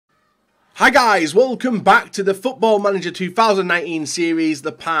Hi guys, welcome back to the Football Manager 2019 series,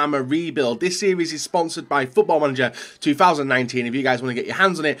 the Parma Rebuild. This series is sponsored by Football Manager 2019. If you guys want to get your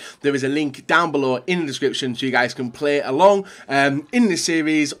hands on it, there is a link down below in the description so you guys can play along in this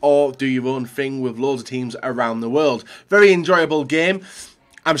series or do your own thing with loads of teams around the world. Very enjoyable game.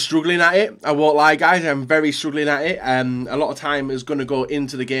 I'm struggling at it. I won't lie, guys. I'm very struggling at it. A lot of time is going to go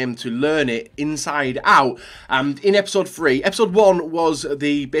into the game to learn it inside out. And in episode 3, episode 1 was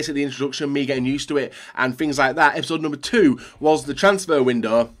basically the introduction, me getting used to it and things like that. Episode number 2 was the transfer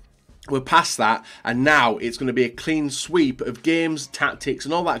window. We're past that, and now it's going to be a clean sweep of games, tactics,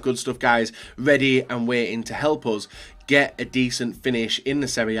 and all that good stuff, guys, ready and waiting to help us get a decent finish in the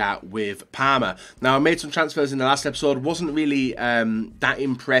Serie A with Parma. Now, I made some transfers in the last episode. Wasn't really that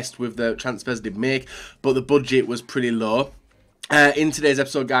impressed with the transfers I did make, but the budget was pretty low. In today's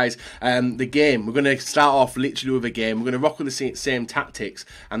episode, guys, the game, we're going to start off literally with a game. We're going to rock with the same tactics,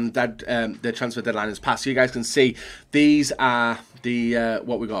 and the transfer deadline has passed. So you guys can see these are the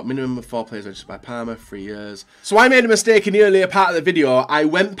what we got. Minimum of 4 players registered by Parma, 3 years. So I made a mistake in the earlier part of the video. I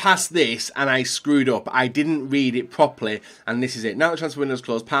went past this and I screwed up. I didn't read it properly, and this is it. Now the transfer window is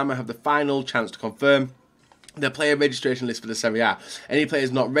closed, Parma have the final chance to confirm the player registration list for the Serie A. Any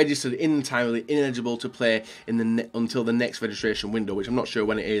players not registered in time will be ineligible to play in until the next registration window, which I'm not sure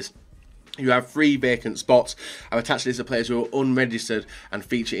when it is. You have 3 vacant spots. I've attached a list of players who are unregistered and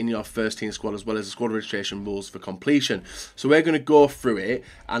feature in your first team squad, as well as the squad registration rules for completion. So we're going to go through it,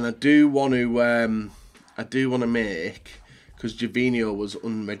 and I do want to make, because Jovino was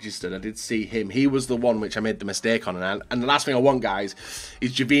unregistered. I did see him. He was the one which I made the mistake on. And the last thing I want, guys,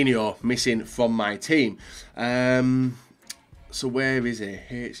 is Jovino missing from my team. So where is he?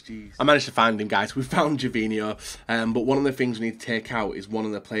 HG. I managed to find him, guys. We found Jovino. But one of the things we need to take out is one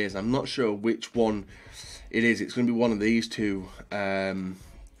of the players. I'm not sure which one it is. It's going to be one of these two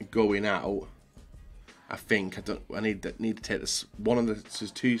going out. I think I need to take this one of the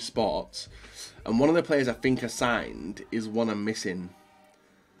 2 spots, and one of the players I think I signed is one I'm missing.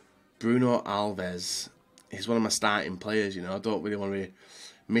 Bruno Alves. He's one of my starting players. You know, I don't really want to be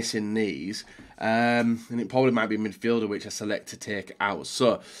missing these, and it probably might be a midfielder which I select to take out.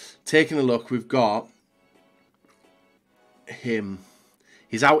 So, taking a look, we've got him.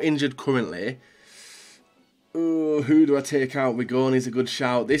 He's out injured currently. Who do I take out? Rigoni's a good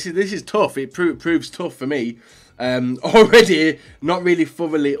shout. This is tough. It proves tough for me. Already not really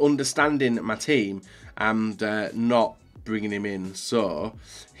thoroughly understanding my team and not bringing him in. So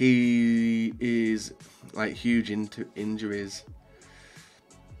he is like huge into injuries.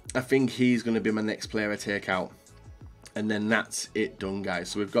 I think he's going to be my next player I take out, and then that's it done, guys.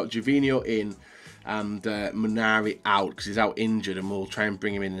 So we've got Jovino in and Munari out because he's out injured, and we'll try and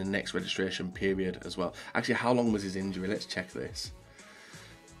bring him in the next registration period as well. Actually, how long was his injury? Let's check this.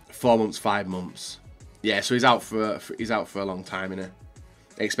 4 months, 5 months. Yeah, so he's out for a long time, innit?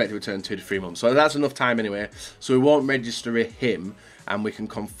 Expect to return 2 to 3 months. So that's enough time anyway. So we won't register him, and we can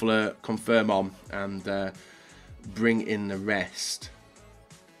confirm on and bring in the rest.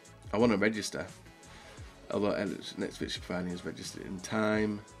 I want to register. Although next fixture providing is registered in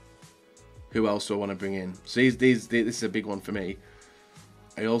time. Who else do I want to bring in? So this is a big one for me.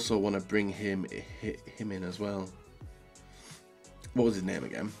 I also want to bring him in as well. What was his name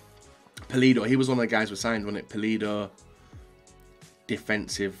again? Pulido. He was one of the guys we signed, wasn't it? Pulido,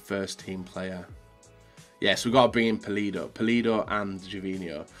 defensive first team player. Yeah, so we've got to bring in Pulido and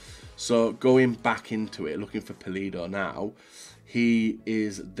Jovino. So going back into it, looking for Pulido now. He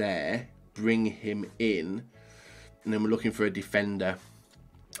is there. Bring him in. And then we're looking for a defender,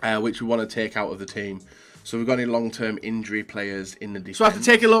 which we want to take out of the team. So we've got any long-term injury players in the defense. So after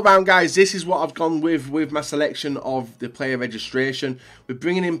taking a look around, guys, this is what I've gone with my selection of the player registration. We're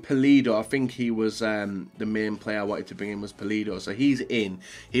bringing in Pulido. I think he was the main player I wanted to bring in was Pulido. So he's in.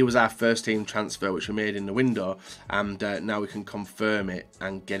 He was our first team transfer, which we made in the window. And now we can confirm it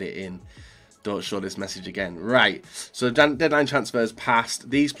and get it in. Don't show this message again. Right, so deadline transfers passed.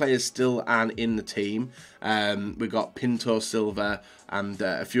 These players still aren't in the team. We've got Pinto, Silva, and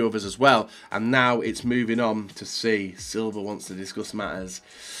a few others as well. And now it's moving on to see. Silva wants to discuss matters.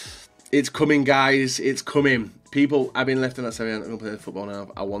 It's coming, guys. It's coming. People, I've been left in that Serie A. I'm going to play football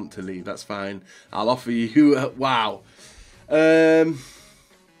now. I want to leave. That's fine. I'll offer you... wow.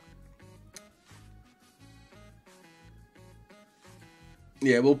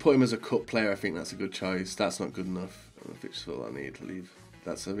 Yeah, we'll put him as a cut player. I think that's a good choice. That's not good enough. I don't know if it's all I need to leave.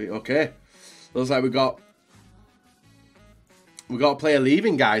 That's a bit okay. Looks like we got a player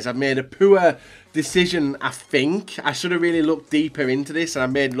leaving, guys. I've made a poor decision, I think. I should have really looked deeper into this, and I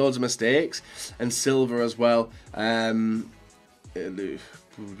made loads of mistakes. And Silva as well.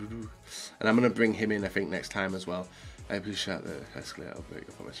 And I'm going to bring him in, I think, next time as well. I appreciate the escalator.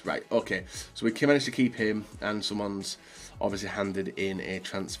 Right, okay. So we can manage to keep him, and someone's obviously handed in a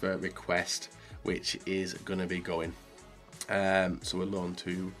transfer request, which is going to be going. So we're loaned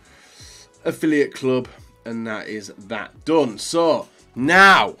to affiliate club, and that is that done. So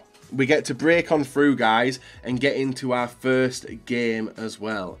now we get to break on through, guys, and get into our first game as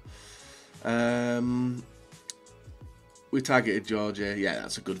well. We targeted Georgia. Yeah,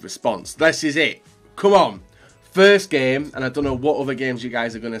 that's a good response. This is it. Come on. First game, and I don't know what other games you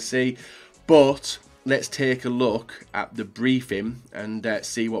guys are going to see, but let's take a look at the briefing and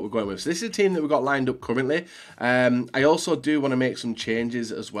see what we're going with. So this is a team that we've got lined up currently. I also do want to make some changes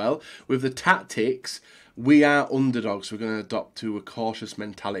as well. With the tactics, we are underdogs, so we're going to adopt to a cautious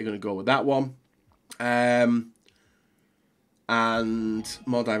mentality. Going to go with that one. And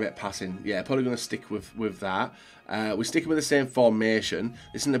more direct passing. Yeah, probably going to stick with that. We're sticking with the same formation.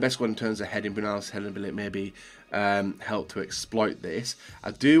 This isn't the best one in terms of heading. Brunel's heading ability maybe help to exploit this.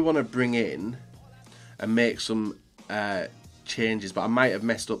 I do want to bring in and make some changes, but I might have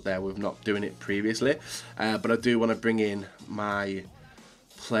messed up there with not doing it previously. But I do want to bring in my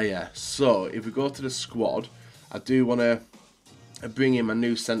player. So if we go to the squad, I do want to bring in my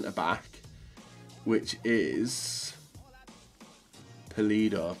new centre back, which is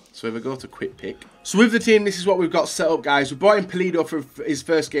Pulido. So if I go to quick pick. So with the team, this is what we've got set up, guys. We brought in Pulido for his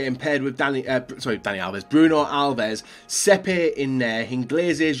first game, paired with Bruno Alves, Sepe in there,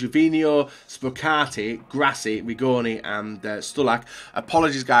 Inglese, Juvinho, Spocati, Grassi, Rigoni, and Stulak.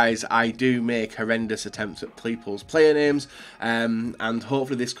 Apologies, guys, I do make horrendous attempts at people's player names, and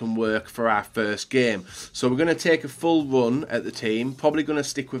hopefully this can work for our first game. So we're going to take a full run at the team, probably going to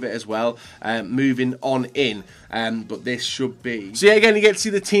stick with it as well, moving on in, but this should be... So yeah, again, you get to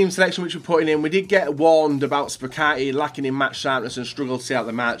see the team selection which we're putting in. We did get warned about Spocati lacking in match sharpness and struggled to see out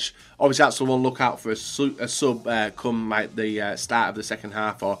the match. Obviously, that's someone look out for a sub come like the start of the second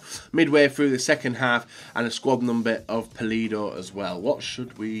half or midway through the second half, and a squad number of Pulido as well. What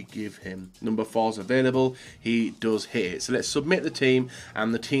should we give him? Number 4 is available. He does hit it. So let's submit the team,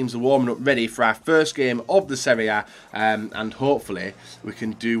 and the teams are warming up ready for our first game of the Serie A, and hopefully we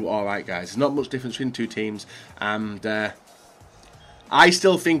can do all right, guys. There's not much difference between two teams, and I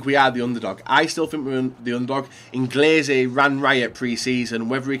still think we are the underdog. I still think we're the underdog. Inglese ran riot pre-season.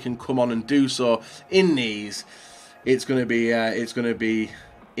 Whether he can come on and do so in these, it's going to be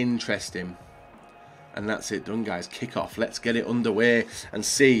interesting. And that's it done, guys. Kick off. Let's get it underway and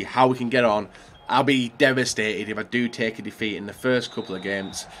see how we can get on. I'll be devastated if I do take a defeat in the first couple of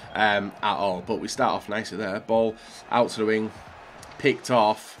games at all. But we start off nicely there. Ball out to the wing, picked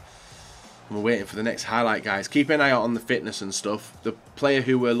off. We're waiting for the next highlight, guys. Keep an eye out on the fitness and stuff. The player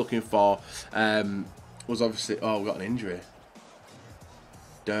who we're looking for was obviously... Oh, we got an injury.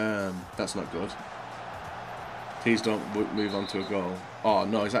 Damn, that's not good. Please don't move on to a goal. Oh,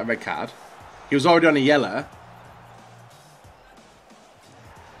 no, is that a red card? He was already on a yellow.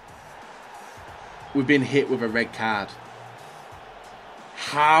 We've been hit with a red card.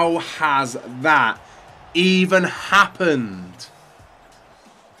 How has that even happened?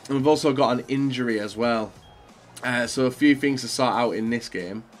 And we've also got an injury as well. So a few things to sort out in this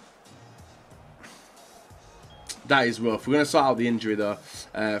game. That is rough. We're going to sort out the injury, though,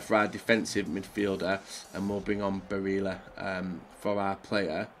 for our defensive midfielder. And we'll bring on Barilla for our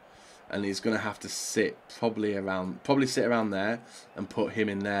player. And he's going to have to sit probably sit around there and put him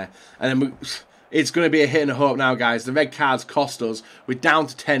in there. And then it's going to be a hit and a hope now, guys. The red cards cost us. We're down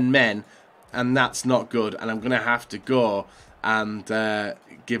to 10 men. And that's not good. And I'm going to have to go and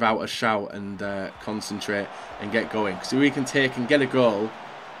give out a shout and concentrate and get going. Because if we can take and get a goal,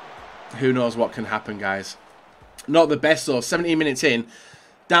 who knows what can happen, guys. Not the best, though. 17 minutes in,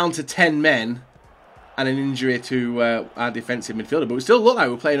 down to 10 men, and an injury to our defensive midfielder. But we still look like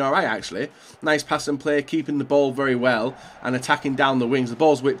we're playing all right, actually. Nice pass and play, keeping the ball very well, and attacking down the wings. The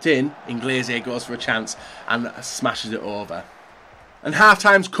ball's whipped in. Inglese goes for a chance and smashes it over. And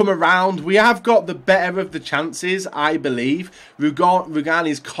half-time's come around. We have got the better of the chances, I believe.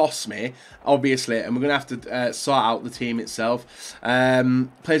 Rugani's cost me, obviously, and we're going to have to sort out the team itself.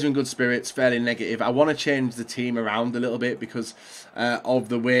 Players are in good spirits, fairly negative. I want to change the team around a little bit because of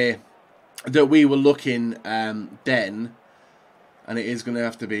the way that we were looking then. And it is going to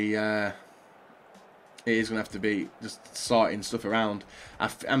have to be... just sorting stuff around.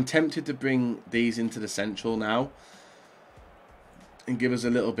 I'm tempted to bring these into the central now and give us a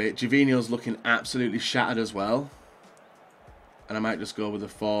little bit. Juvinho's looking absolutely shattered as well. And I might just go with a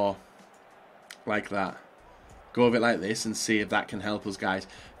 4 like that. Go with it like this and see if that can help us, guys.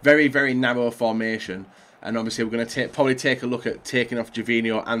 Very, very narrow formation. And obviously we're going to probably take a look at taking off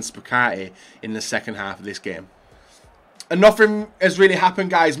Jovino and Spicati in the second half of this game. And nothing has really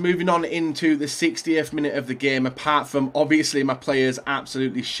happened, guys. Moving on into the 60th minute of the game, apart from, obviously, my players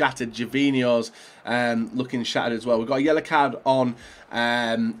absolutely shattered. Jovino's looking shattered as well. We've got a yellow card on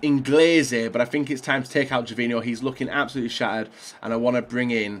Inglese, but I think it's time to take out Jovino. He's looking absolutely shattered, and I want to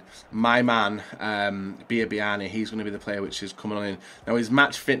bring in my man, Biabiani. He's going to be the player which is coming on in. Now, his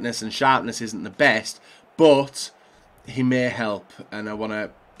match fitness and sharpness isn't the best, but he may help, and I want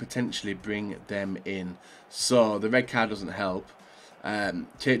to potentially bring them in. So the red card doesn't help.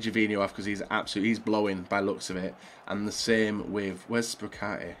 Take Jovino off because he's blowing by looks of it. And the same with, where's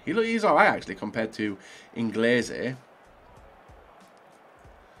Spicati? He's alright actually compared to Inglese.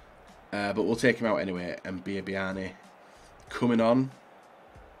 But we'll take him out anyway. And Biabiani coming on.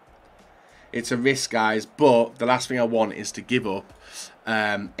 It's a risk, guys, but the last thing I want is to give up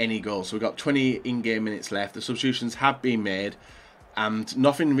any goals. So we've got 20 in-game minutes left. The substitutions have been made. And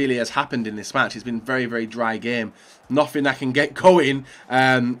nothing really has happened in this match. It's been a very, very dry game. Nothing I can get going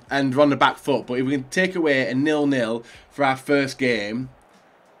and run the back foot. But if we can take away a 0-0 for our first game,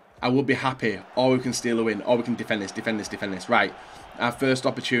 I would be happy. Or we can steal a win. Or we can defend this. Right. Our first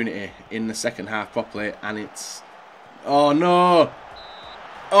opportunity in the second half properly. And it's... Oh, no.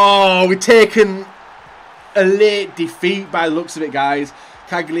 Oh, we've taken a late defeat by the looks of it, guys.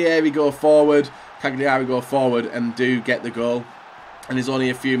 Cagliari go forward and do get the goal. And there's only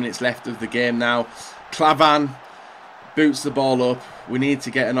a few minutes left of the game now. Clavan boots the ball up. We need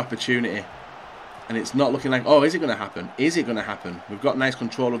to get an opportunity. And it's not looking like... Oh, is it going to happen? Is it going to happen? We've got nice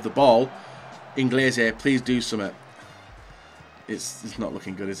control of the ball. Inglese, please do something. It's not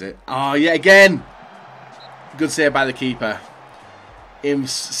looking good, is it? Oh, yeah, again. Good save by the keeper. He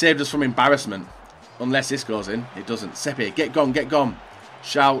saved us from embarrassment. Unless this goes in. It doesn't. Seppi, get gone.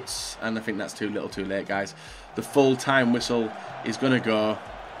 Shouts. And I think that's too little too late, guys. The full time whistle is going to go,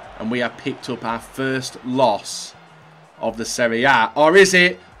 and we have picked up our first loss of the Serie A. Or is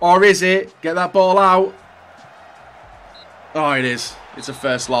it? Get that ball out. Oh, it is. It's a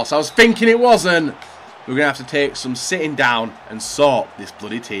first loss. I was thinking it wasn't. We're going to have to take some sitting down and sort this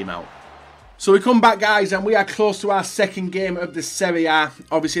bloody team out. So we come back, guys, and we are close to our second game of the Serie A.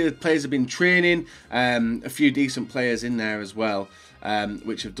 Obviously, the players have been training. A few decent players in there as well,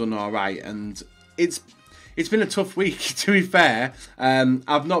 which have done all right. And it's been a tough week, to be fair.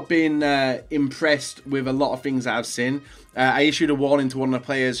 I've not been impressed with a lot of things that I've seen. I issued a warning to one of the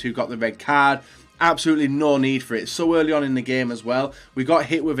players who got the red card. Absolutely no need for it. So early on in the game as well. We got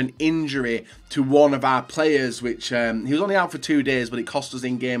hit with an injury to one of our players, which he was only out for 2 days, but it cost us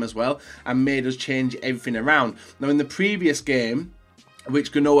in game as well and made us change everything around. Now, in the previous game,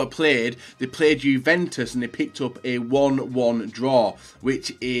 which Genoa played, they played Juventus and they picked up a 1-1 draw,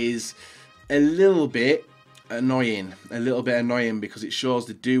 which is a little bit annoying because it shows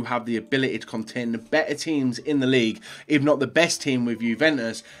they do have the ability to contain the better teams in the league, if not the best team with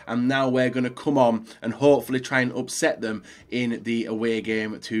Juventus, and now we're going to come on and hopefully try and upset them in the away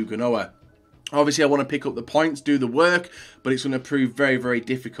game to Genoa. Obviously, I want to pick up the points, do the work, but it's going to prove very, very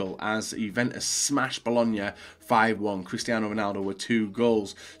difficult as Juventus smashed Bologna 5-1. Cristiano Ronaldo with 2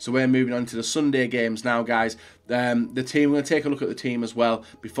 goals. So we're moving on to the Sunday games now, guys. The team, we're going to take a look at the team as well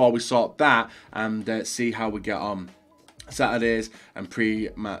before we sort that and see how we get on. Saturdays and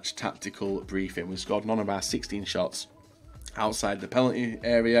pre-match tactical briefing. We scored none of our 16 shots outside the penalty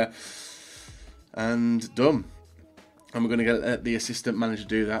area and done. And we're going to get the assistant manager to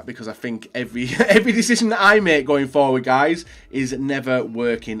do that because I think every decision that I make going forward, guys, is never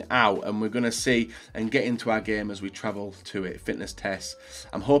working out. And we're going to see and get into our game as we travel to it. Fitness tests.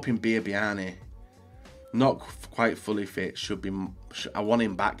 I'm hoping Biabiani, not quite fully fit, should be... I want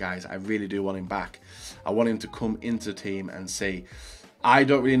him back, guys. I really do want him back. I want him to come into the team and see. I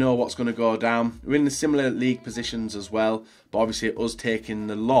don't really know what's going to go down. We're in the similar league positions as well. But obviously, us taking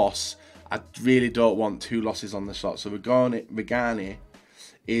the loss... I really don't want 2 losses on the shot. So Rigoni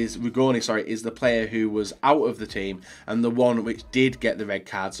is the player who was out of the team and the one which did get the red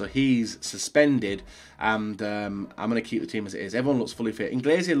card. So he's suspended, and I'm going to keep the team as it is. Everyone looks fully fit.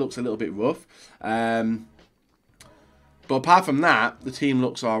 Inglese looks a little bit rough. But apart from that, the team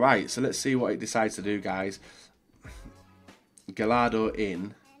looks all right. So let's see what it decides to do, guys. Gallardo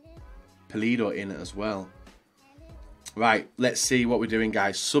in. Pulido in as well. Right, let's see what we're doing,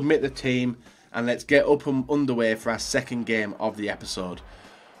 guys. Submit the team, and let's get up and underway for our second game of the episode.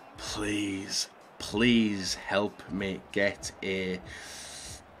 Please, please help me get a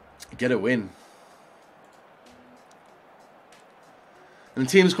win. And the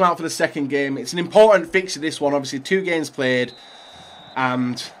team's come out for the second game. It's an important fixture, this one. Obviously, 2 games played,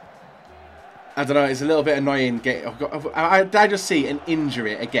 and I don't know, it's a little bit annoying. Did I just see an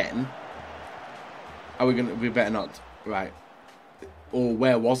injury again? Are we gonna? We better not. Right. Oh,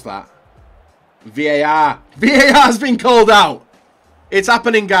 where was that? VAR. VAR's been called out. It's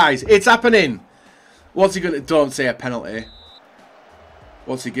happening, guys. It's happening. What's he gonna? Don't say a penalty.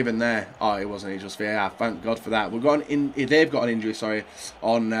 What's he given there? Oh, it wasn't. It just VAR. Thank God for that. We've got they've got an injury. Sorry,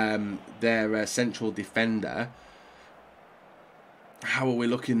 on their central defender. How are we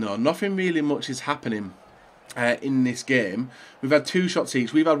looking though? Nothing really much is happening in this game. We've had 2 shots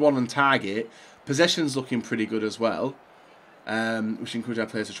each. We've had 1 on target. Possession's looking pretty good as well. We should encourage our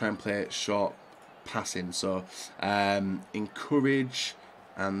players to try and play short passing. So encourage,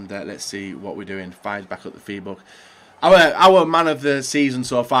 and let's see what we're doing. Five back up the feed book. Our man of the season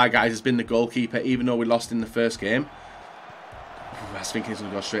so far, guys, has been the goalkeeper, even though we lost in the first game. I was thinking he's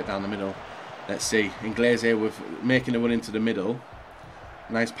going to go straight down the middle. Let's see. Inglese with making a run into the middle.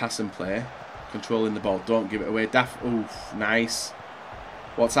 Nice pass and play. Controlling the ball. Don't give it away. Oof, nice.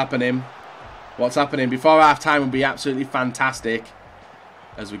 What's happening? What's happening? Before half-time would be absolutely fantastic.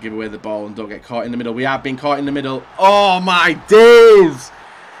 As we give away the ball and don't get caught in the middle. We have been caught in the middle. Oh, my days!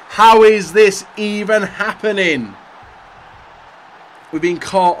 How is this even happening? We've been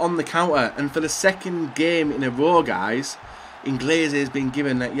caught on the counter. And for the second game in a row, guys, Inglese has been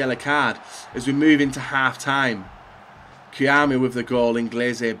given that yellow card as we move into half-time. Kiyami with the goal,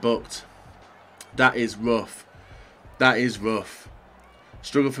 Inglese booked. That is rough. That is rough.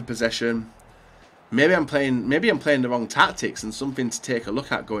 Struggle for possession. Maybe I'm playing the wrong tactics and something to take a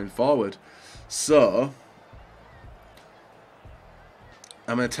look at going forward. So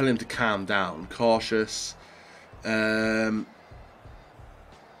I'm going to tell him to calm down, cautious, and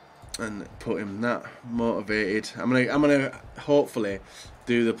put him that motivated. I'm gonna hopefully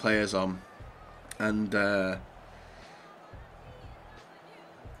do the players on, and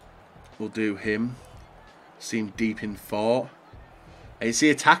we'll do him. Seem deep in thought. And it's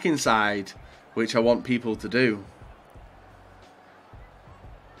the attacking side which I want people to do.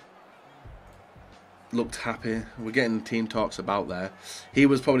 Looked happy. We're getting team talks about there. He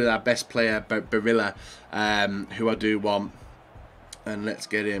was probably our best player, Barilla, who I do want. And let's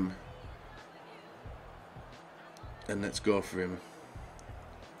get him. And let's go for him.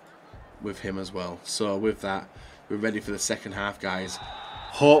 With him as well. So with that, we're ready for the second half, guys.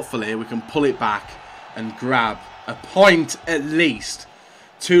 Hopefully we can pull it back and grab a point at least.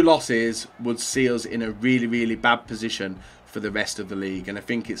 2 losses would see us in a really, really bad position for the rest of the league. And I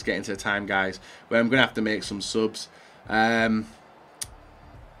think it's getting to the time, guys, where I'm going to have to make some subs. Yeah,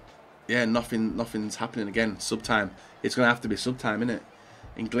 nothing's happening again. Subtime. It's going to have to be subtime, isn't it?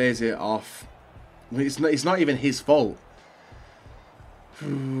 Inglese off. It's not even his fault.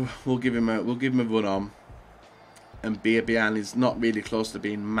 We'll give him a run on. And Bian is not really close to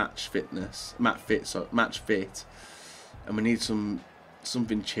being match fit. And we need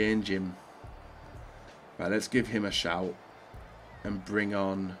something changing. Right, let's give him a shout and bring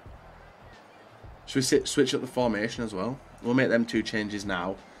on. Should we switch up the formation as well? We'll make them 2 changes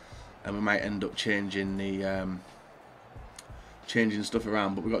now, and we might end up changing the changing stuff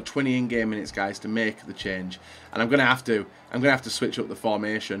around. But we've got 20 in-game minutes, guys, to make the change, and I'm gonna have to switch up the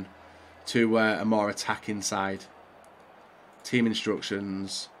formation to a more attacking side. Team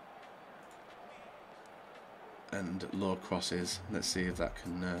instructions and low crosses. Let's see if that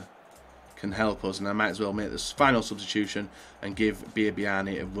can help us. And I might as well make this final substitution and give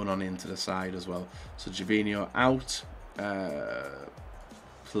Biabiani a run on into the side as well. So Jovino out.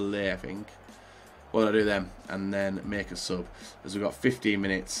 Play, I think. What do I do then? And then make a sub. As we've got 15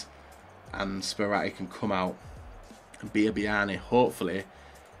 minutes and Sperati can come out. And Biabiani hopefully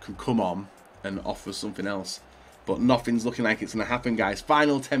can come on and offer something else. But nothing's looking like it's going to happen, guys.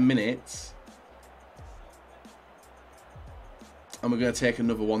 Final 10 minutes. And we're going to take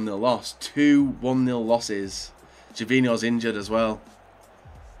another 1-0 loss. 2 1-0 losses. Jovino's injured as well.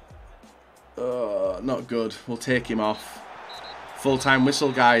 Not good. We'll take him off. Full-time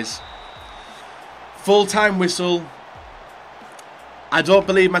whistle, guys. Full-time whistle. I don't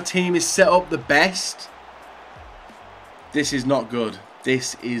believe my team is set up the best. This is not good.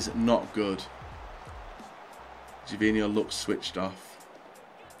 This is not good. Jovino looks switched off.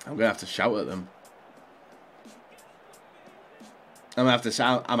 I'm going to have to shout at them. I'm going to have to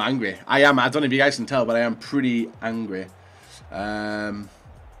shout. I'm angry. I am. I don't know if you guys can tell, but I am pretty angry. I'm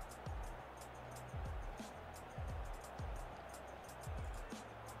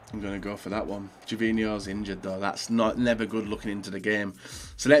going to go for that one. Jovino's injured, though. That's never good looking into the game.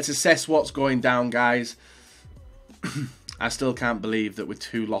 So let's assess what's going down, guys. I still can't believe that with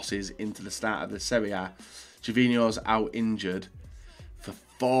 2 losses into the start of the Serie A, Jovino's out injured for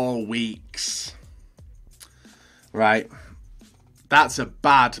 4 weeks. Right. That's a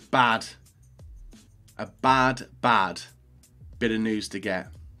bad bit of news to get.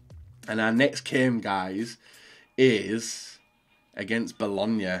 And our next game, guys, is against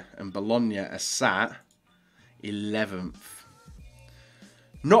Bologna. And Bologna are sat 11th.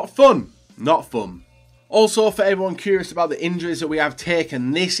 Not fun. Not fun. Also, for everyone curious about the injuries that we have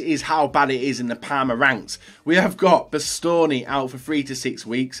taken, this is how bad it is in the Parma ranks. We have got Bastoni out for 3 to 6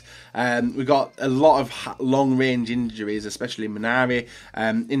 weeks. We've got a lot of long-range injuries, especially Minari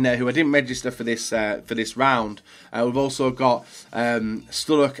in there, who I didn't register for this round. We've also got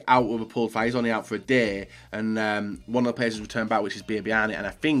Stullock out with a pulled thigh. He's only out for a day. And one of the players has returned back, which is Biabiani. And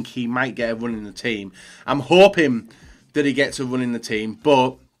I think he might get a run in the team. I'm hoping that he gets a run in the team,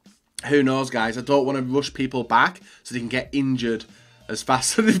 but who knows, guys? I don't want to rush people back so they can get injured as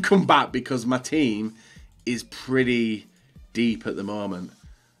fast as they've come back, because my team is pretty deep at the moment.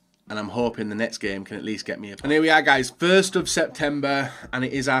 And I'm hoping the next game can at least get me up. And here we are, guys. 1st of September, and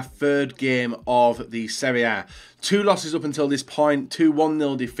it is our 3rd game of the Serie A. 2 losses up until this point, 2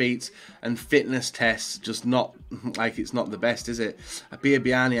 1-0 defeats, and fitness tests just not, like, it's not the best, is it?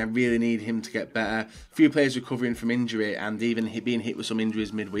 Biabiani, I really need him to get better. A few players recovering from injury and even being hit with some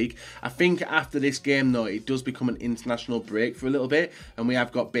injuries midweek. I think after this game, though, it does become an international break for a little bit, and we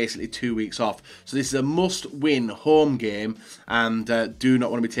have got basically 2 weeks off. So this is a must-win home game, and do not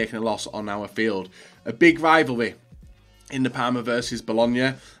want to be taking a loss on our field. A big rivalry in the Parma versus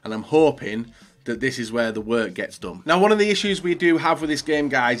Bologna, and I'm hoping that this is where the work gets done. Now, one of the issues we do have with this game,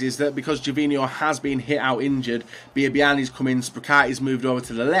 guys, is that because Gervinho has been hit out injured, Biabiani's come in, Spracati's moved over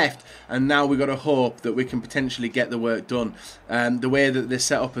to the left, and now we've got to hope that we can potentially get the work done. The way that they're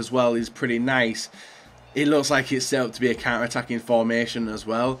set up as well is pretty nice. It looks like it's set up to be a counter-attacking formation as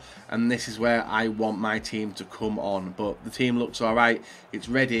well, and this is where I want my team to come on. But the team looks alright, it's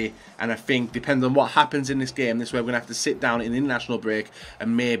ready, and I think, depending on what happens in this game, this is where we're going to have to sit down in the international break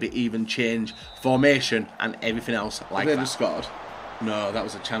and maybe even change formation and everything else like that. They just scored? No, that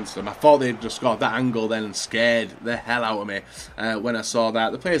was a chance for them. I thought they'd just scored. That angle then scared the hell out of me when I saw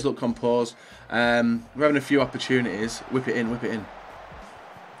that. The players look composed. We're having a few opportunities. Whip it in, whip it in.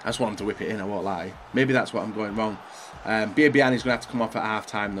 I just want him to whip it in, I won't lie. Maybe that's what I'm going wrong. Biabiani's going to have to come off at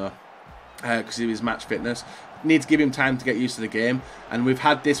half-time, though, because of his match fitness. Need to give him time to get used to the game. And we've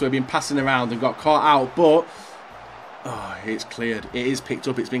had this, we've been passing around and got caught out, but oh, it's cleared. It is picked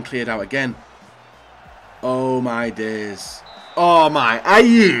up, it's been cleared out again. Oh, my days. Oh, my. Are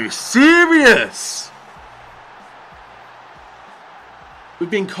you serious?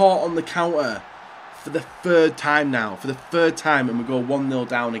 We've been caught on the counter for the 3rd time now. For the 3rd time, and we go 1-0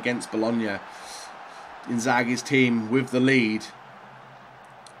 down against Bologna. Inzaghi's team with the lead.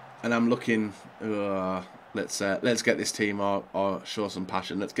 And I'm looking, let's get this team or show some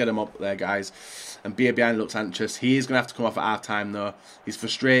passion. Let's get them up there, guys. And Biabiani looks anxious. He is going to have to come off at half-time, though. He's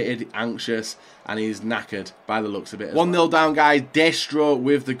frustrated, anxious, and he's knackered by the looks of it. 1-0 down, guys. Destro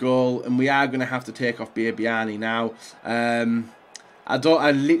with the goal. And we are going to have to take off Biabiani now.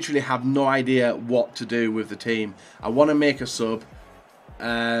 I literally have no idea what to do with the team. I want to make a sub,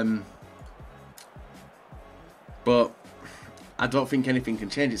 but I don't think anything can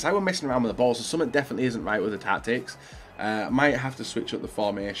change. It's like we're messing around with the ball, so something definitely isn't right with the tactics. I might have to switch up the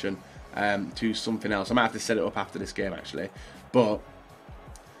formation to something else. I might have to set it up after this game, actually. But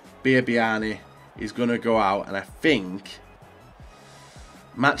Biabiani is going to go out, and I think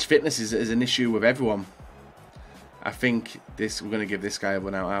match fitness is an issue with everyone. I think we're going to give this guy a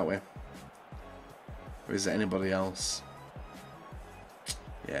run out, aren't we? Or is there anybody else?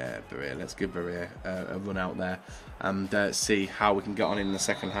 Yeah, Barre. Let's give Barre a run out there and see how we can get on in the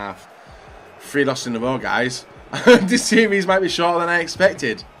second half. 3 losses in a row, guys. This series might be shorter than I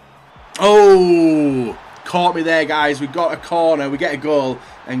expected. Oh! Caught me there, guys. We got a corner, we get a goal.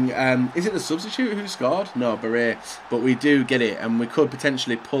 And is it the substitute who scored? No, Barre. But we do get it, and we could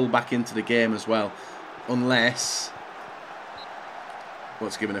potentially pull back into the game as well. Unless,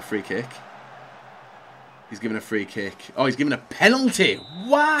 what's given a free kick? He's given a free kick. Oh, he's given a penalty.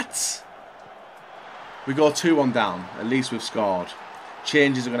 What? We go 2-1 down. At least we've scored.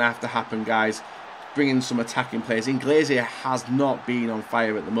 Changes are going to have to happen, guys. Bring in some attacking players. Inglese has not been on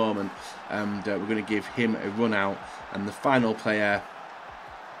fire at the moment. And we're going to give him a run out. And the final player,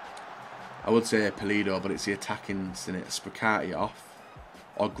 I would say Pulido, but it's the attacking, isn't it? Spracati off.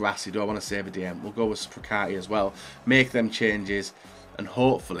 Or Grassi, do I want to save a DM? We'll go with Spracati as well. Make them changes, and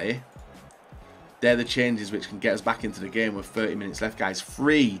hopefully they're the changes which can get us back into the game with 30 minutes left, guys.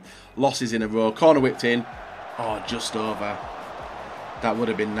 3 losses in a row. Corner whipped in. Oh, just over. That would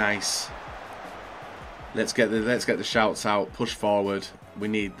have been nice. Let's get the shouts out. Push forward. We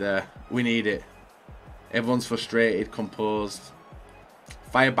need it. Everyone's frustrated, composed,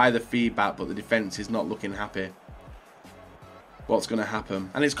 fired by the feedback, but the defence is not looking happy. What's going to happen?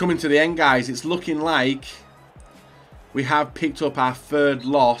 And it's coming to the end, guys. It's looking like we have picked up our third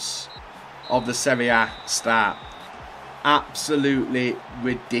loss of the Serie A start. Absolutely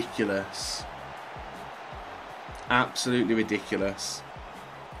ridiculous. Absolutely ridiculous.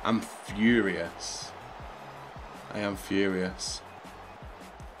 I'm furious. I am furious.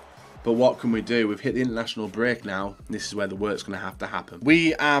 But what can we do? We've hit the international break now. This is where the work's going to have to happen.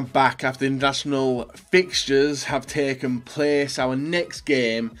 We are back after the international fixtures have taken place. Our next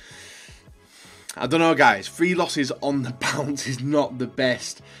game, I don't know, guys. 3 losses on the bounce is not the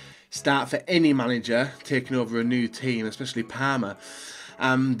best start for any manager taking over a new team, especially Parma.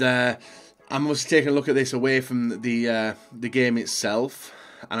 And I'm just taking a look at this away from the game itself,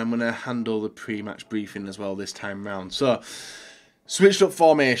 and I'm going to handle the pre-match briefing as well this time round. So, switched up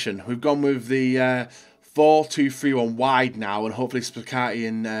formation. We've gone with the 4-2-3-1 wide now, and hopefully Spicati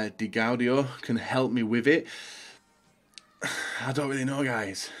and Di Gaudio can help me with it. I don't really know,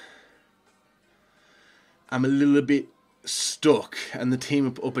 guys. I'm a little bit stuck, and the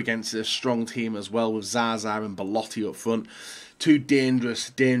team up against a strong team as well with Zaza and Belotti up front. 2 dangerous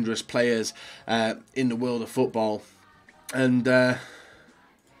players in the world of football, and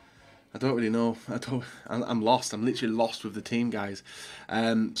I don't really know. I'm lost. I'm literally lost with the team, guys.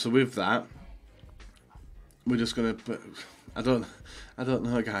 So with that, we're just gonna. I don't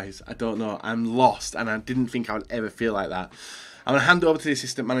know, guys. I don't know. I'm lost, and I didn't think I would ever feel like that. I'm gonna hand it over to the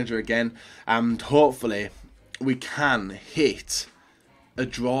assistant manager again, and hopefully we can hit a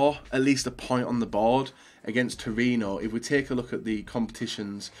draw, at least a point on the board against Torino. If we take a look at the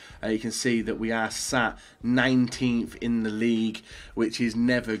competitions, you can see that we are sat 19th in the league, which is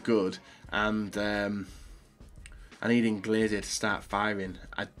never good. And I need Inglese to start firing.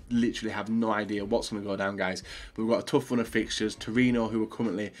 I literally have no idea what's going to go down, guys. We've got a tough run of fixtures. Torino, who are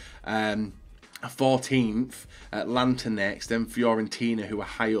currently 14th, Atlanta next, then Fiorentina, who are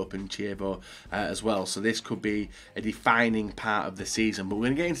high up, in Chievo as well. So this could be a defining part of the season. But we're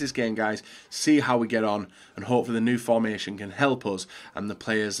going to get into this game, guys, see how we get on, and hopefully the new formation can help us and the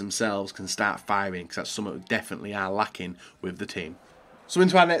players themselves can start firing, because that's something we definitely are lacking with the team. So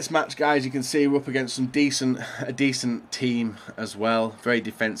into our next match, guys, you can see we're up against a decent team as well. Very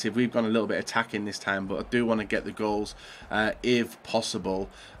defensive. We've gone a little bit attacking this time, but I do want to get the goals if possible.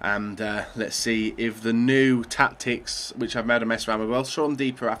 And let's see if the new tactics, which I've made a mess around with, I'll show them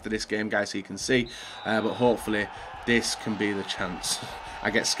deeper after this game, guys, so you can see. But hopefully this can be the chance. I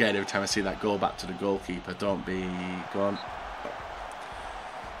get scared every time I see that goal back to the goalkeeper. Don't be... Go on.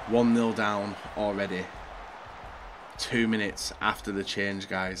 1-0 down already. 2 minutes after the change,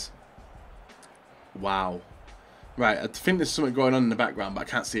 guys. Wow. Right, I think there's something going on in the background, but I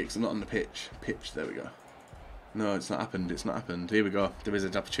can't see it because I'm not on the pitch. There we go. No, it's not happened. It's not happened. Here we go. There is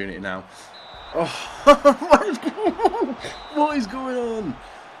an opportunity now. Oh, what is going on?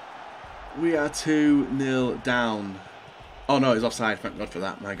 We are 2-0 down. Oh no, it's offside. Thank God for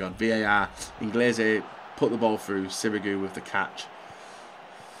that. My God. VAR. Inglese put the ball through. Sirigu with the catch.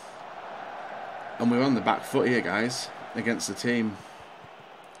 And we're on the back foot here, guys, against the team.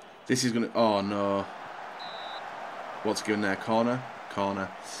 This is going to... Oh, no. What's going there? Corner? Corner.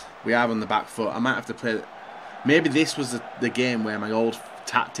 We are on the back foot. I might have to play... Maybe this was the game where my old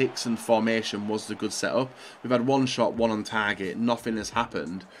tactics and formation was the good setup. We've had 1 shot, 1 on target. Nothing has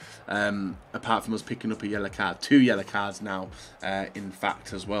happened, apart from us picking up a yellow card. 2 yellow cards now, in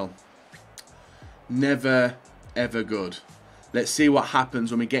fact, as well. Never, ever good. Let's see what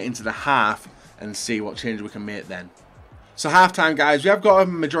happens when we get into the half and see what change we can make then. So half-time, guys, we have got a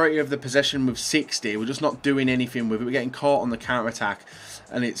majority of the possession with 60. We're just not doing anything with it. We're getting caught on the counter-attack,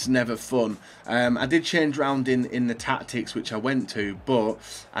 and it's never fun. I did change round in the tactics, which I went to, but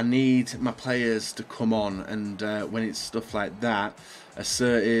I need my players to come on, and when it's stuff like that,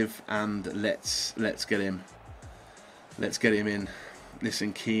 assertive, and let's get him. Let's get him in.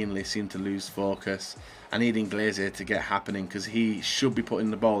 Listen, Keenly seemed to lose focus. I need Inglese to get happening, because he should be putting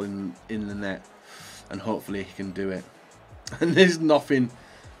the ball in the net, and hopefully he can do it. And there's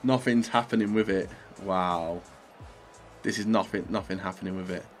nothing's happening with it. Wow, this is nothing happening with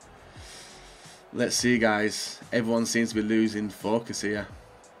it. Let's see, guys. Everyone seems to be losing focus here.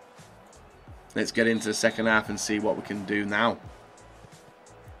 Let's get into the second half and see what we can do now.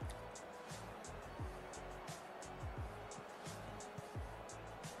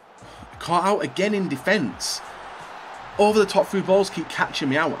 Caught out again in defence. Over the top through balls keep catching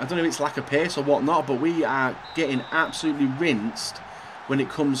me out. I don't know if it's lack of pace or whatnot, but we are getting absolutely rinsed when it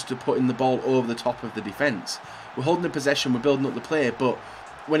comes to putting the ball over the top of the defence. We're holding the possession, we're building up the play, but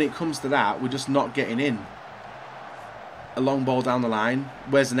when it comes to that, we're just not getting in. A long ball down the line.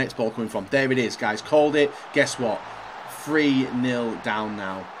 Where's the next ball coming from? There it is, guys. Called it. Guess what? 3-0 down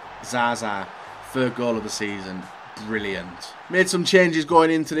now. Zaza, third goal of the season. Brilliant. Made some changes going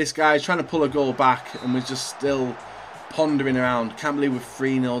into this, guys. Trying to pull a goal back, and we're just still pondering around. Can't believe we're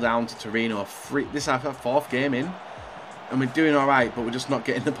 3-0 down to Torino. This is our fourth game in, and we're doing all right, but we're just not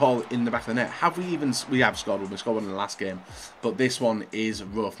getting the ball in the back of the net. Have we even... We have scored one. We scored one in the last game, but this one is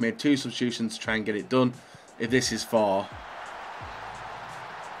rough. Made 2 substitutions to try and get it done. If this is 4...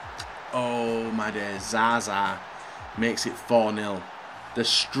 Oh my days, Zaza makes it 4-0. The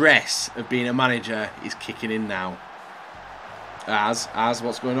stress of being a manager is kicking in now. As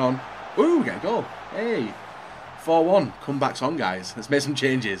what's going on? Ooh, we get a goal. Hey, 4-1. Comeback's on, guys. Let's make some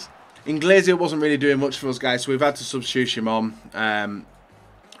changes. Inglesio wasn't really doing much for us, guys, so we've had to substitute him on.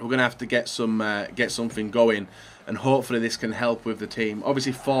 We're gonna have to get something going, and hopefully this can help with the team.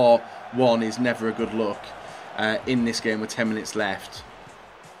 Obviously, 4-1 is never a good look in this game with 10 minutes left.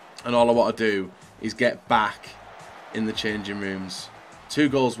 And all I want to do is get back in the changing rooms. 2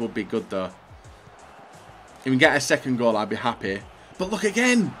 goals would be good, though. If we get a second goal, I'd be happy. But look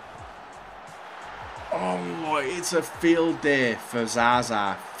again! Oh, it's a field day for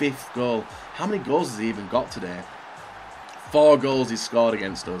Zaza. 5th goal. How many goals has he even got today? 4 goals he scored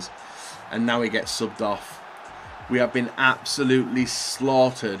against us. And now he gets subbed off. We have been absolutely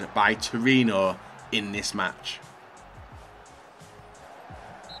slaughtered by Torino in this match.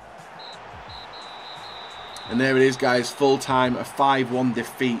 And there it is, guys, full time, a 5-1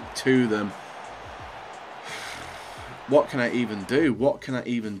 defeat to them. What can I even do? What can I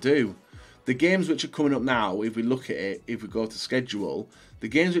even do? The games which are coming up now, if we look at it, if we go to schedule, the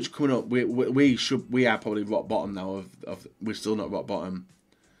games which are coming up, we are probably rock bottom now. We're still not rock bottom,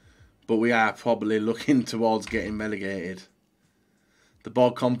 but we are probably looking towards getting relegated. The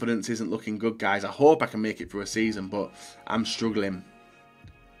ball confidence isn't looking good, guys. I hope I can make it through a season, but I'm struggling.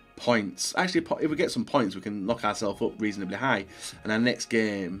 Points. Actually, if we get some points, we can knock ourselves up reasonably high. And our next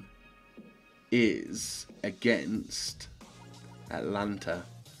game is against Atlanta,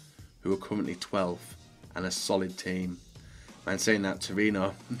 who are currently 12th and a solid team. Man, saying that,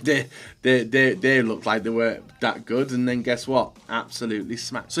 Torino, they looked like they were that good, and then guess what? Absolutely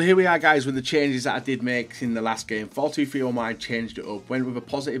smacked. So here we are, guys, with the changes that I did make in the last game. 4-2-3-1, I changed it up, went with a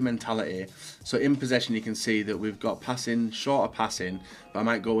positive mentality. So in possession, you can see that we've got passing, shorter passing, but I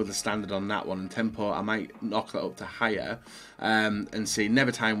might go with the standard on that one. And tempo, I might knock that up to higher, and see,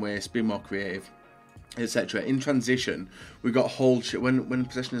 never time waste, be more creative, etc. In transition, we've got hold shit. When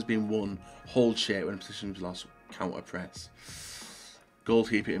possession has been won, hold shit. When possession is lost, counter press.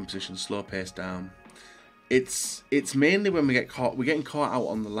 Goalkeeper in position, slow pace down. It's mainly when we get caught. We're getting caught out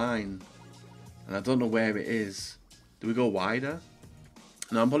on the line, and I don't know where it is. Do we go wider?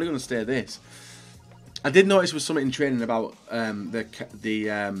 No, I'm probably going to stay this. I did notice there was something in training about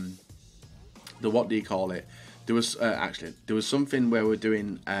the what do you call it? There was something where we're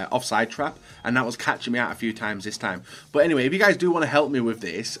doing offside trap, and that was catching me out a few times this time. But anyway, if you guys do want to help me with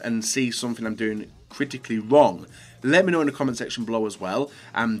this and see something I'm doing critically wrong, let me know in the comment section below as well,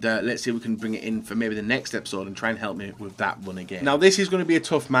 and let's see if we can bring it in for maybe the next episode and try and help me with that one again. Now, this is going to be a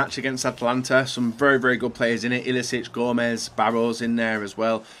tough match against Atlanta. Some very, very good players in it. Ilicic, Gomez, Barrows in there as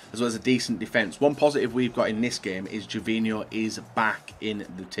well as a decent defence. One positive we've got in this game is Jovino is back in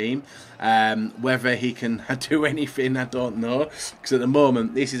the team. Whether he can do anything, I don't know, because at the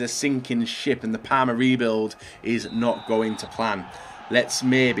moment, this is a sinking ship, and the Parma rebuild is not going to plan. Let's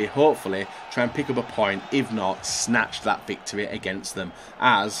maybe, hopefully, try and pick up a point. If not, snatch that victory against them,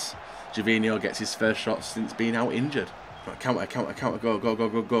 as Jovino gets his first shot since being out injured. Right, counter, go.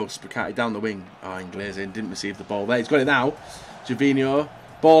 Spicati down the wing. Oh, Inglese didn't receive the ball there. He's got it now. Jovino,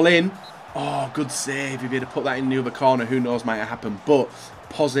 ball in. Oh, good save. If he'd have put that in the other corner, who knows might have happened. But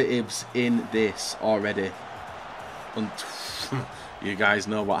positives in this already. And you guys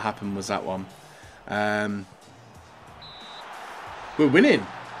know what happened was that one. We're winning.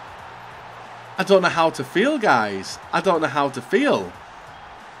 I don't know how to feel, guys. I don't know how to feel.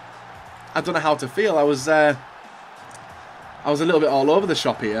 I was a little bit all over the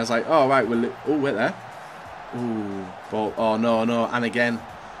shop here. I was like, oh, right, oh, wait there. Ooh, ball. Oh, no. And again.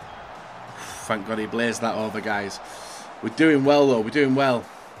 Thank God he blazed that over, guys. We're doing well, though. We're doing well.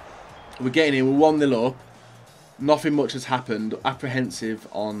 We're getting in. We're 1-0 up. Nothing much has happened. Apprehensive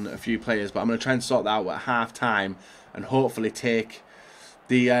on a few players, but I'm going to try and sort that out at half-time and hopefully take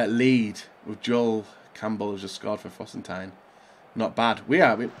the lead with Joel Campbell, who's just scored for Fossentine. Not bad.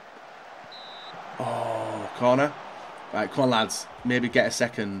 Oh, corner. Right, come on, lads. Maybe get a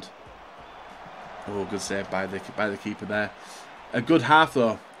second. Oh, good save by the keeper there. A good half,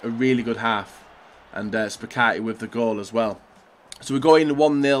 though. A really good half. And Spicati with the goal as well. So we're going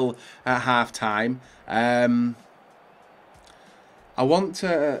 1-0 at half-time. I want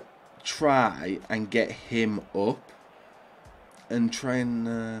to try and get him up. And try and...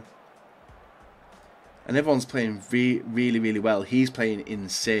 and everyone's playing really, really well. He's playing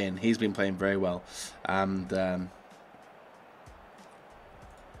insane. He's been playing very well. And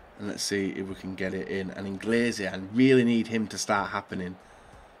let's see if we can get it in. And Inglese, I really need him to start happening.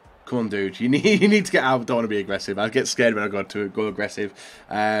 Come on, dude. You need to get out. Don't want to be aggressive. I get scared when I go aggressive.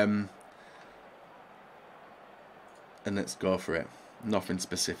 And let's go for it. Nothing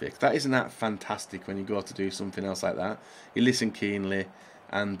specific. Isn't that fantastic when you go to do something else like that? You listen keenly.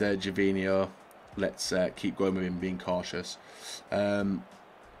 And Javinho, let's keep going with him, being cautious. And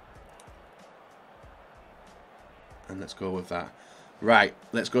let's go with that. Right,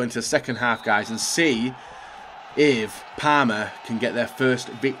 let's go into the second half, guys, and see if Parma can get their first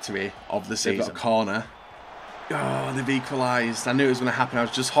victory of the season. They've got a corner. Oh, they've equalised. I knew it was going to happen. I was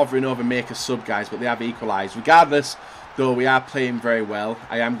just hovering over make a sub, guys, but they have equalised. Regardless, though, we are playing very well.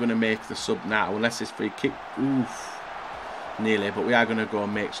 I am going to make the sub now, unless this free kick. Oof. Nearly, but we are going to go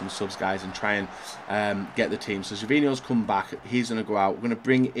and make some subs, guys, and try and get the team. So Javinho's come back. He's going to go out. We're going to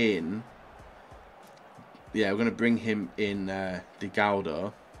bring in... Yeah, we're going to bring him in De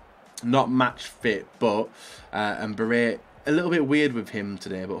Gaudo. Not match fit, but... and Beret, a little bit weird with him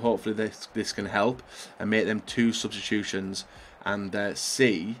today, but hopefully this can help and make them 2 substitutions and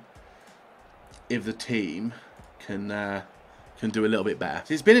see if the team can do a little bit better.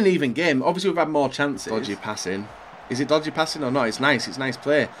 It's been an even game. Obviously, we've had more chances. Dodgy passing. Is it dodgy passing or not? It's nice. It's nice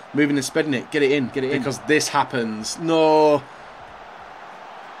play. Moving and spreading it. Get it in. Get it in. Because this happens. No.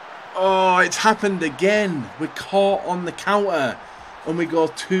 Oh, it's happened again. We're caught on the counter. And we go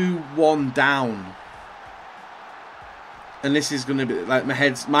 2-1 down. And this is going to be... like my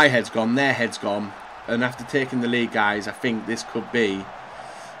head's gone. Their head's gone. And after taking the lead, guys, I think this could be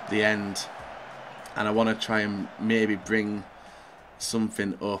the end. And I want to try and maybe bring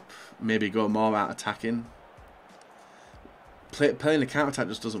something up. Maybe go more out attacking. Playing the counter-attack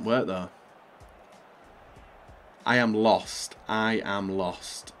just doesn't work, though. I am lost. I am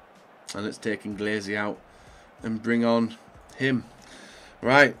lost. And let's take Inglese out and bring on him.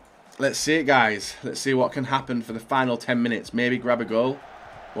 Right. Let's see it, guys. Let's see what can happen for the final 10 minutes. Maybe grab a goal.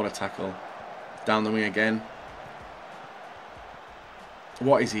 What a tackle. Down the wing again.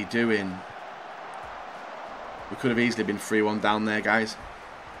 What is he doing? We could have easily been 3-1 down there, guys.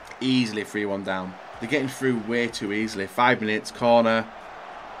 Easily 3-1 down. They're getting through way too easily. 5 minutes, corner.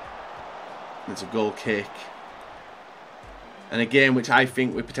 It's a goal kick. And a game which I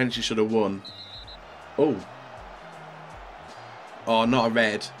think we potentially should have won. Oh. Oh, not a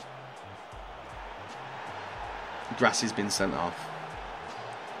red. Grassy's been sent off.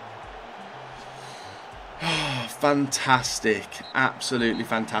 Oh, fantastic. Absolutely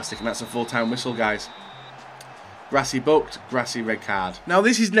fantastic. And that's a full-time whistle, guys. Grassy booked, Grassy red card. Now,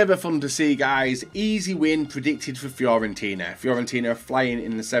 this is never fun to see, guys. Easy win predicted for Fiorentina. Fiorentina are flying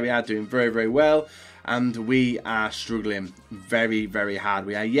in the Serie A, doing very, very well. And we are struggling very, very hard.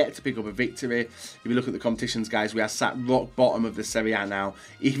 We are yet to pick up a victory. If you look at the competitions, guys, we are sat rock bottom of the Serie A now.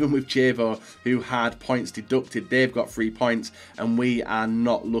 Even with Chievo, who had points deducted, they've got 3 points. And we are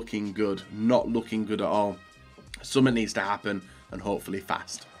not looking good. Not looking good at all. Something needs to happen. And hopefully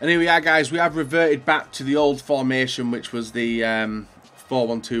fast. And here we are, guys. We have reverted back to the old formation, which was the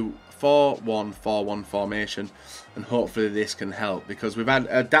 4-1-4-1 formation. And hopefully this can help, because we've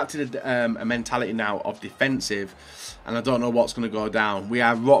adapted a mentality now of defensive, and I don't know what's going to go down. We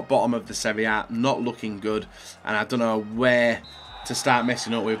are rock bottom of the Serie A, not looking good, and I don't know where to start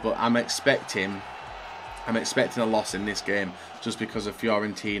messing up with, but I'm expecting a loss in this game just because of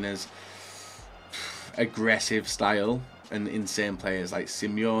Fiorentina's aggressive style and insane players like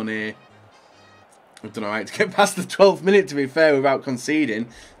Simeone. We've done alright to get past the 12th minute, to be fair, without conceding.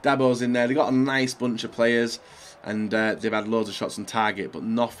 Dabo's in there. They've got a nice bunch of players, and they've had loads of shots on target, but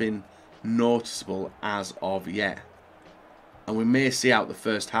nothing noticeable as of yet. And we may see out the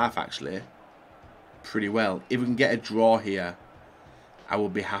first half, actually, pretty well. If we can get a draw here, I will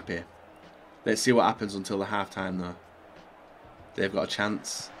be happy. Let's see what happens until the half-time, though. They've got a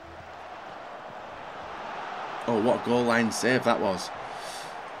chance. Oh, what a goal line save that was.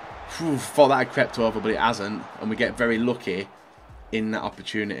 Whew, thought that had crept over, but it hasn't. And we get very lucky in that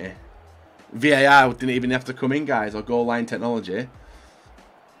opportunity. VAR didn't even have to come in, guys, or goal line technology.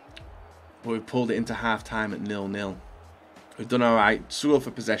 But we pulled it into half-time at 0-0. We've done alright. Struggle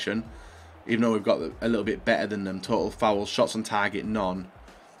for possession. even though we've got a little bit better than them. Total fouls, shots on target, none.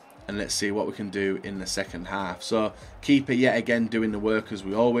 And let's see what we can do in the second half. So keeper yet again doing the work as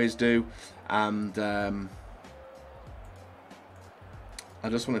we always do. And I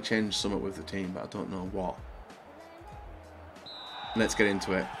just want to change something with the team, but I don't know what. Let's get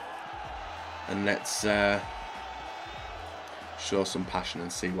into it. And let's show some passion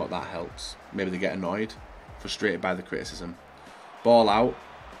and see what that helps. Maybe they get annoyed, frustrated by the criticism. Ball out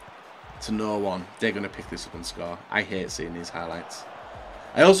to no one. They're going to pick this up and score. I hate seeing these highlights.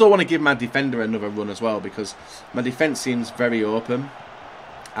 I also want to give my defender another run as well, because my defence seems very open.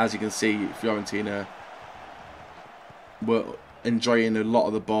 As you can see, Fiorentina were enjoying a lot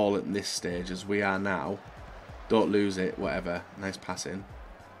of the ball at this stage, as we are now. Don't lose it, whatever. Nice passing.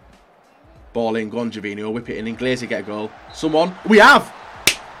 Ball in, go on Jovino, whip it in, Inglese get a goal. Someone, we have!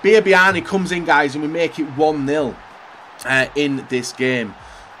 Biabiani comes in, guys, and we make it 1-0 in this game.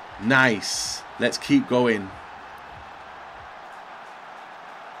 Nice. Let's keep going.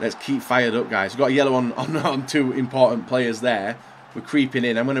 Let's keep fired up, guys. We've got a yellow on two important players there. We're creeping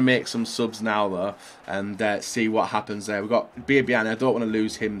in. I'm going to make some subs now, though, and see what happens there. We've got Biabiani. I don't want to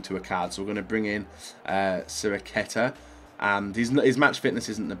lose him to a card, so we're going to bring in Siriketa. And his match fitness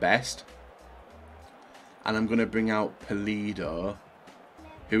isn't the best. And I'm going to bring out Pulido,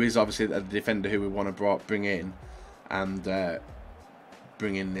 who is obviously the defender who we want to bring in. And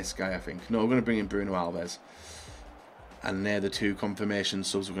bring in this guy, I think. No, we're going to bring in Bruno Alves. And they're the two confirmation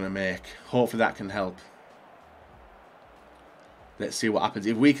subs we're going to make. Hopefully that can help. Let's see what happens.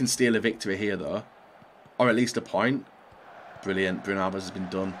 If we can steal a victory here, though, or at least a point. Brilliant. Bruno Alves has been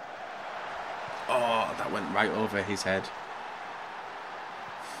done. Oh, that went right over his head.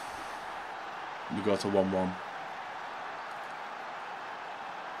 We go to 1-1.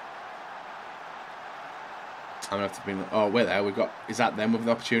 I'm going to have to bring... Oh, wait there. We've got... Is that them with an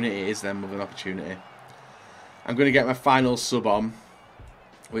opportunity? It is them with an opportunity. I'm going to get my final sub on,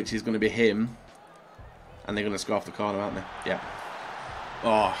 which is going to be him. And they're going to score off the corner, aren't they? Yeah.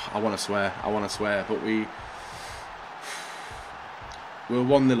 Oh, I want to swear. I want to swear. But we're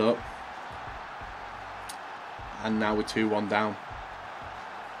 1-0 up. And now we're 2-1 down.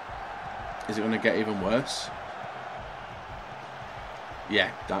 Is it going to get even worse?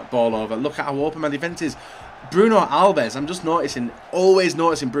 Yeah, that ball over. Look at how open my defence is. Bruno Alves, I'm just noticing, always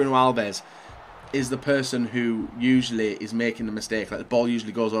noticing Bruno Alves is the person who usually is making the mistake. Like, the ball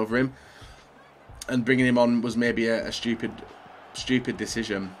usually goes over him. And bringing him on was maybe a stupid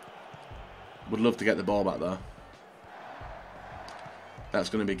decision. Would love to get the ball back, though. That's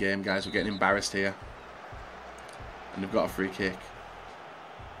going to be game, guys. We're getting embarrassed here. And they've got a free kick.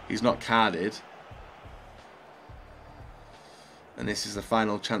 He's not carded. And this is the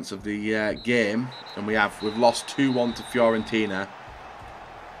final chance of the game. And we've lost 2-1 to Fiorentina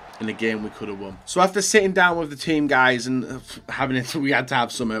in a game we could have won. So after sitting down with the team, guys, and having it, we had to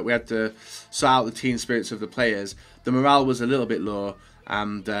have something. We had to sort out the team spirits of the players. The morale was a little bit low,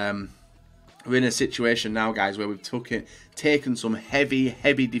 and we're in a situation now, guys, where we've taken some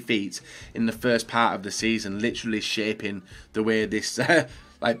heavy defeats in the first part of the season, literally shaping the way this...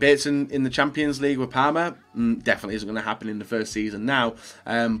 Like Bates in the Champions League with Parma, definitely isn't going to happen in the first season now.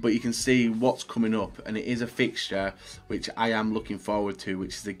 But you can see what's coming up, and it is a fixture which I am looking forward to,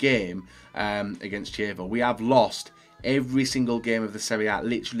 which is the game against Chievo. We have lost every single game of the Serie A,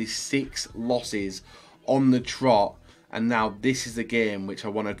 literally 6 losses on the trot, and now this is the game which I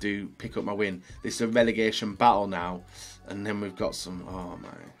want to do, pick up my win. This is a relegation battle now, and then we've got some... Oh my...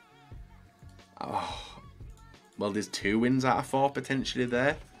 Oh... Well, there's 2 wins out of 4 potentially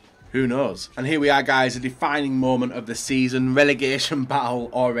there. Who knows? And here we are, guys, a defining moment of the season. Relegation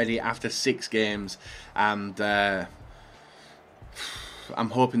battle already after 6 games. And I'm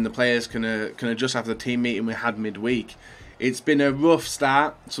hoping the players can adjust after the team meeting we had midweek. It's been a rough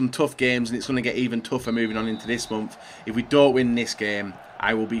start, some tough games, and it's going to get even tougher moving on into this month. If we don't win this game,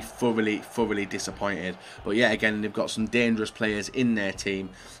 I will be thoroughly disappointed. But yeah, again, they've got some dangerous players in their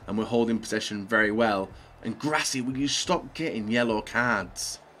team, and we're holding possession very well. And Grassi, will you stop getting yellow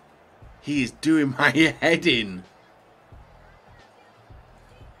cards? He is doing my head in.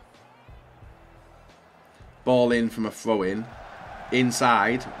 Ball in from a throw-in.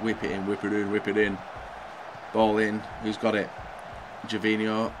 Inside. Whip it in, whip it in, whip it in. Ball in. Who's got it?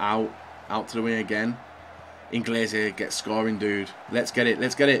 Jovino out. Out to the wing again. Inglese gets scoring, dude. Let's get it.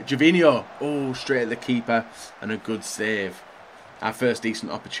 Let's get it. Jovino. Oh, straight at the keeper. And a good save. Our first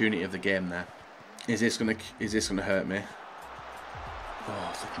decent opportunity of the game there. Is this gonna hurt me?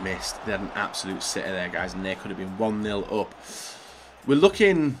 Oh, they've missed. They had an absolute sitter there, guys, and they could have been 1-0 up. We're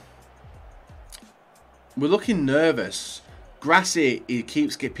looking nervous Grassy, he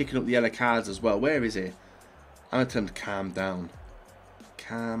keeps picking up the yellow cards as well. Where is he? I'm going to tell him to calm down.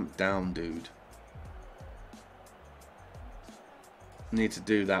 Calm down, dude. I need to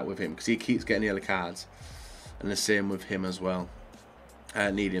do that with him because he keeps getting yellow cards. And the same with him as well.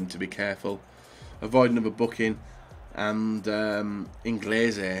 I need him to be careful. Avoid another booking. And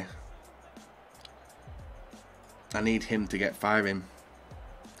Inglese, I need him to get firing.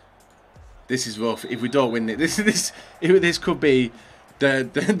 This is rough. If we don't win it, this could be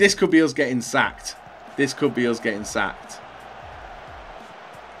this could be us getting sacked. This could be us getting sacked.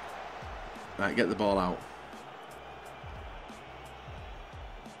 Right, get the ball out.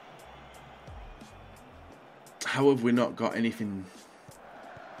 How have we not got anything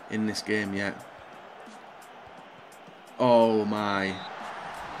in this game yet? Oh my.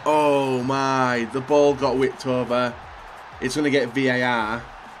 Oh my. The ball got whipped over. It's going to get VAR.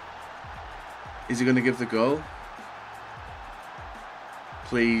 Is he going to give the goal?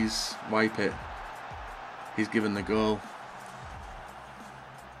 Please wipe it. He's given the goal.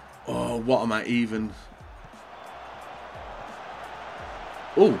 Oh, what am I even?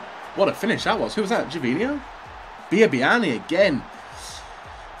 Oh, what a finish that was. Who was that? Javinho? Biabiani again.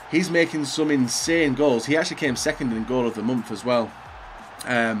 He's making some insane goals. He actually came second in goal of the month as well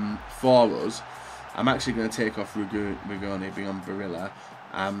for us. I'm actually going to take off Rigoni, being on Barilla.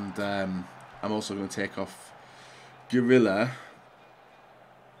 And I'm also going to take off Gorilla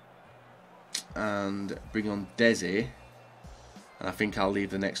and bring on Desi. And I think I'll leave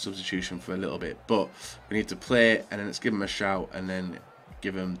the next substitution for a little bit. But we need to play and then let's give him a shout and then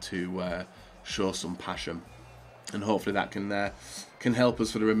give him to show some passion. And hopefully that can help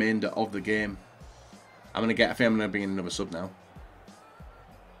us for the remainder of the game. I think I'm going to bring in another sub now.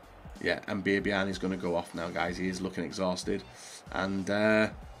 Yeah, and Biabiani's going to go off now, guys. He is looking exhausted. And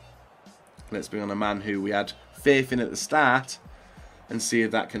let's bring on a man who we had faith in at the start and see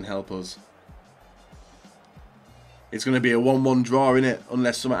if that can help us. It's going to be a 1-1 draw, innit?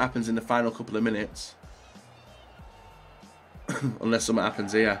 Unless something happens in the final couple of minutes. Unless something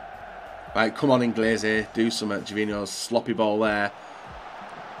happens here. Right, come on, Inglese. Do something. Javinho's sloppy ball there.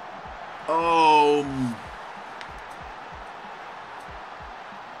 Oh.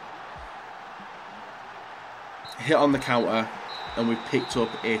 Hit on the counter. And we've picked up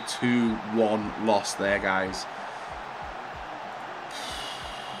a 2-1 loss there, guys.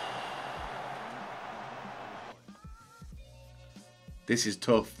 This is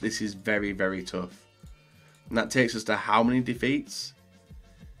tough. This is very, very tough. And that takes us to how many defeats?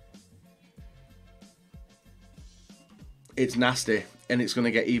 It's nasty. And it's going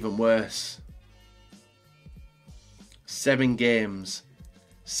to get even worse. 7 games.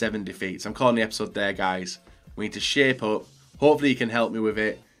 7 defeats. I'm calling the episode there, guys. We need to shape up. Hopefully you can help me with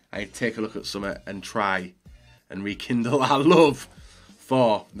it. I need to take a look at something and try and rekindle our love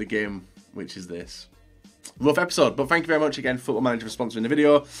for the game, which is this. Rough episode, but thank you very much again, Football Manager, for sponsoring the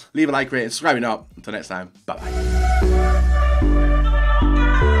video. Leave a like, rate, and subscribe if not. Until next time, bye-bye.